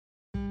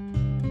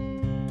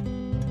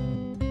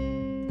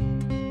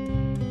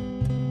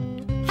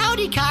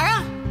Howdy, Kara.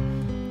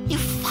 You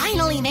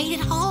finally made it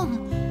home.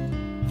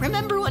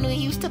 Remember when we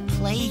used to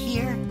play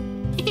here?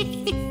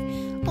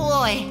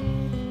 Boy,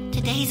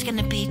 today's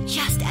gonna be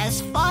just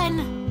as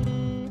fun.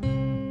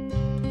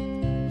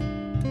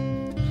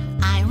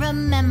 I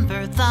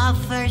remember the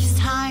first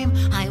time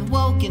I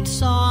woke and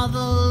saw the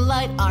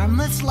light,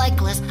 armless,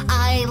 legless,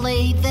 I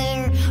lay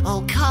there.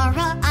 Oh,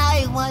 Kara,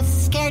 I was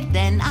scared,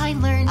 then I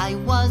learned I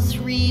was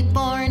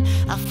reborn.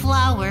 A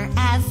flower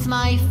as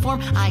my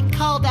form, I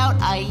called out,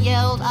 I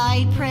yelled,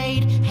 I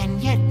prayed,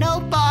 and yet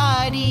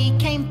nobody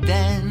came.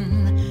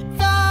 Then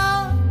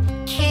the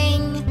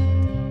king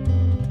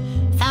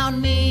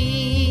found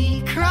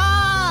me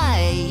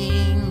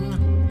crying.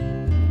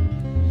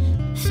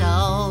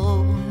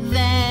 So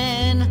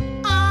then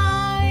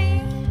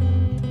I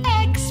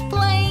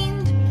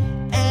explained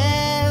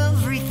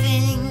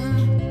everything.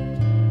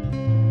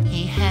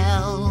 He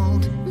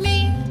held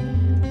me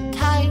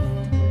tight,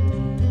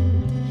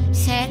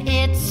 said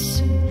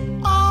it's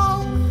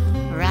all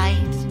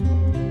right,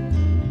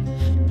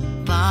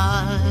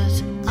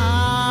 but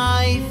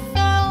I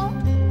felt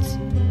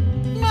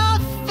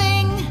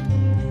nothing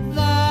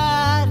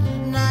that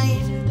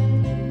night.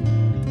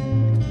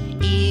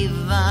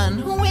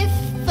 Even with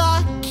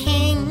the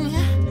king,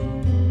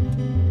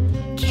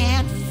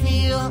 can't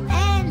feel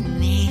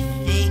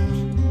anything.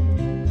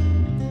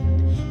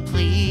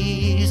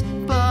 Please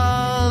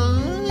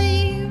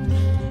believe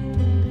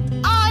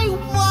I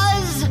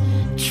was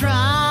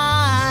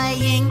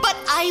trying, but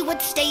I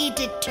would stay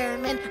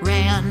determined.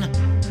 Ran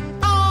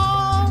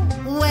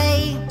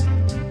away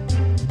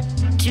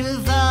to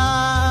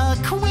the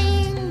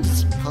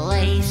queen's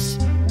place.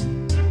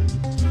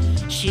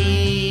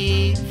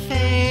 She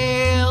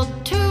failed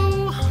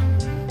to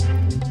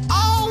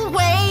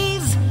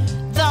always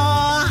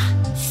the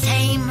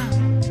same.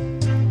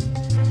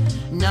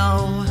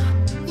 No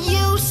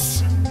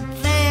use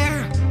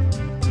there.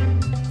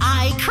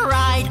 I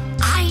cried,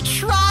 I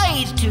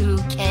tried to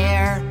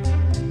care.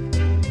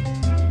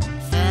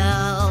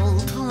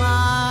 Felt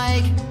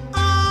like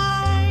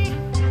I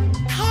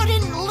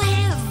couldn't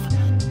live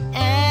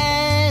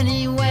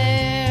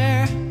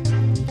anywhere.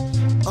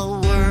 A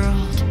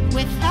world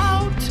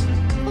without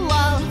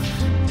love,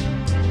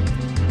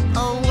 a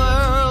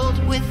world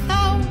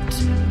without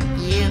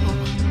you.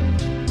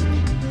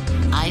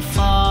 I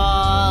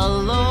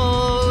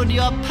followed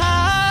your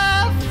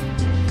path,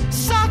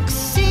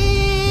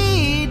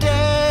 succeeded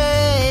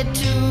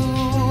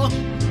too,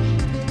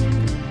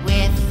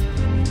 with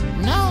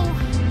no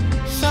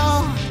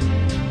soul.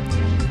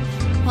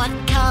 What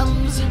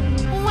comes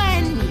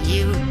when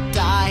you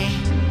die?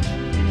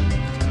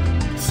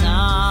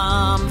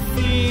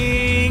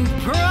 Something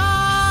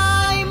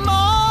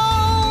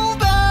primal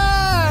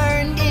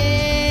burned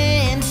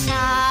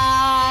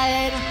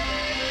inside,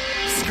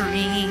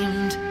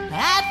 screamed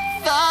at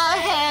the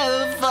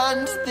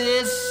heavens,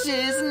 this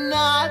is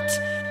not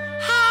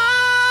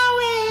how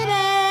it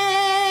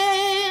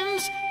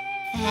ends.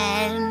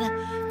 Then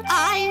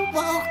I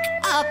woke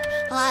up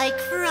like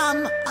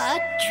from a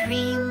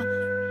dream,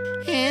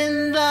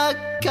 in the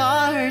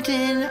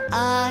garden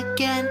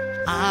again.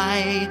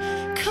 I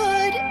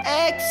could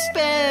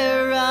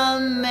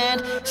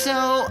experiment,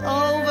 so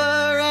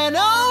over and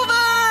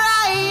over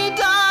I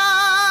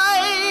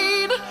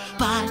died.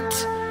 But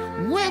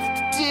with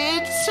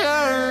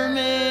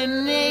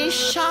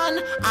determination,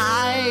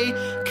 I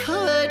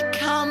could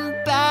come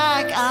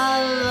back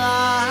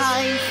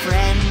alive.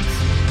 Friends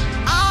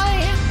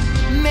I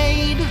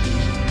made,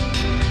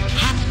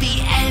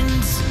 happy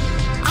ends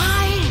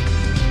I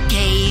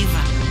gave,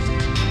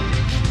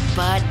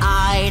 but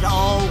I'd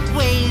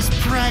always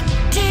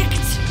predict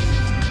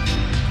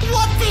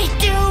what they'd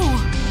do,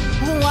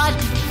 what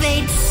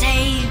they'd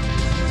say.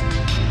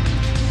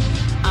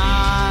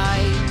 I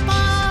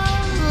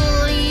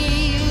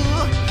believe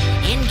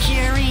in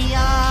curiosity.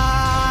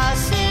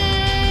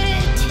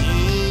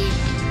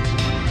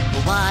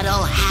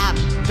 What'll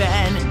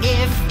happen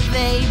if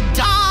they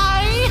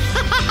die?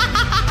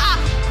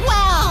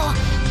 Well,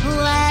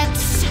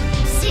 let's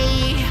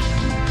see.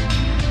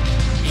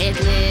 It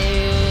liberates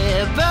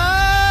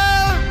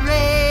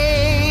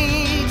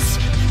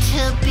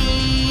to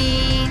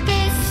be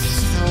this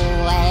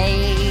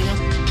way,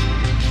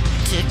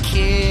 to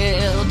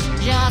kill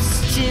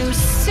just to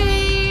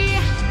see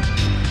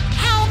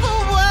how the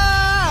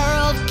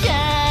world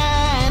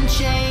can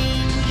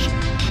change.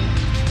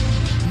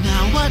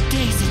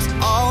 Nowadays it's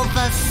all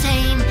the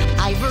same.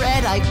 I've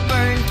read, I've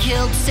burned,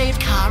 killed, saved.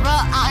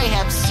 Kara, I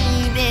have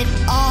seen it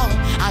all.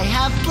 I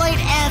have played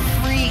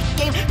every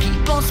game,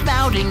 people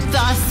spouting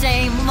the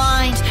same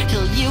lines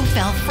till you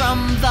fell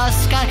from the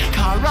sky.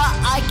 Kara,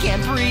 I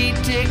can't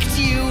predict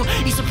you.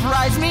 You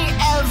surprise me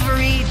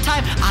every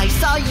time. I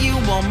saw you,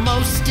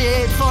 almost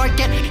did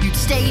forget. You'd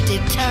stay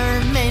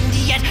determined,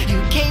 yet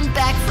you came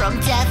back from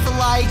death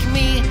like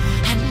me.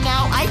 And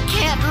now I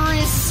can't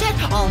reset.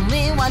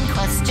 Only one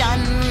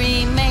question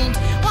remained.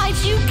 Why'd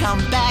you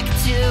come back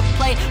to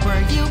play?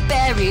 Were you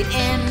buried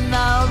in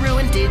the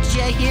ruin? Did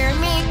you hear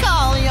me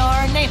call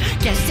your name?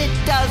 Guess it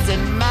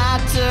doesn't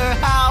matter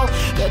how.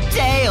 The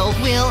tale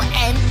will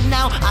end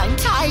now. I'm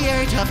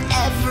tired of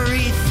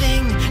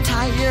everything.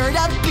 Tired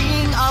of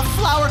being a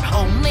flower.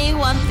 Only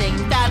one thing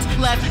that's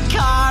left.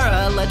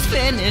 Kara, let's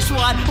finish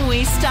what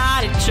we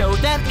started. Show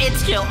them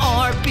it's kill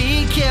or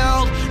be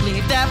killed.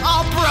 Leave them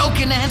all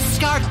broken and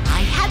scarred.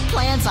 I had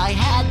plans, I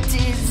had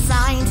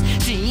designs.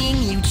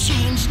 Seeing you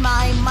changed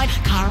my mind.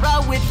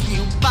 Kara, with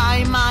you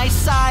by my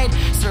side.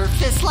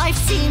 Surface life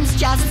seems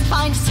just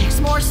fine. 6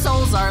 more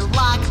souls are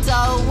locked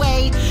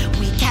away.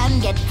 We can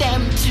get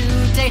them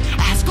today.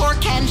 Ask or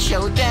can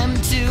show them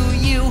to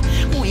you.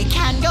 We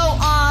can go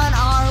on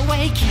our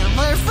way.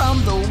 Killer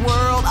from the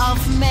world of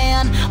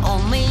man.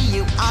 Only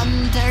you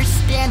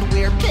understand.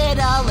 We're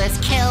pitiless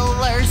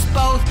killers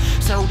both.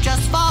 So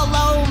just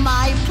follow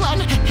my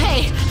plan.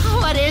 Hey,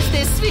 what is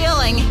this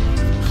feeling?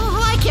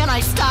 Why can't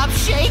I stop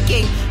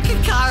shaking?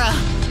 Kara,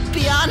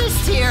 be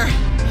honest here.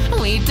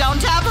 We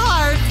don't have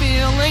hard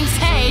feelings.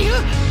 Hey,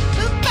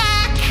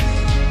 back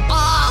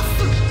off.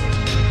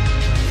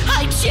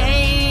 I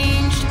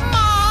changed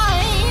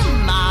my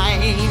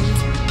mind.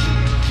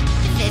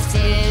 This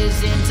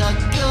isn't a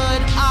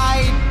good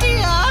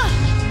idea.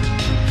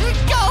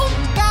 Go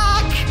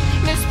back.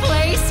 This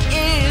place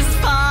is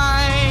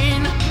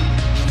fine.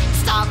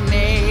 Stop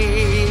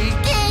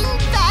making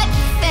that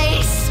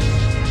face.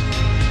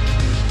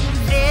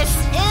 This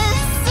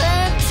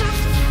isn't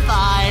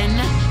fun.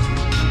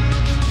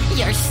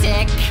 You're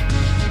sick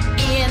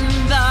in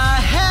the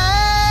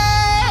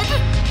head.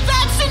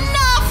 That's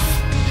enough.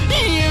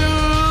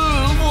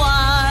 You've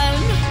won.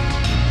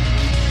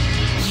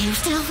 You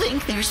still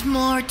think there's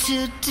more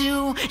to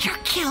do? Your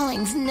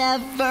killing's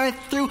never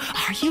through.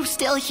 Are you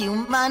still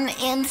human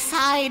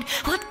inside?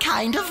 What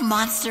kind of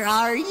monster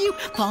are you?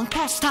 Long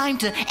past time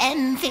to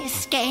end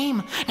this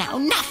game. Now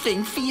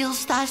nothing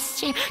feels the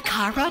same.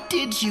 Kara,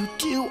 did you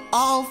do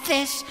all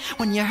this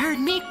when you heard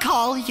me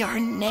call your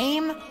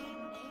name?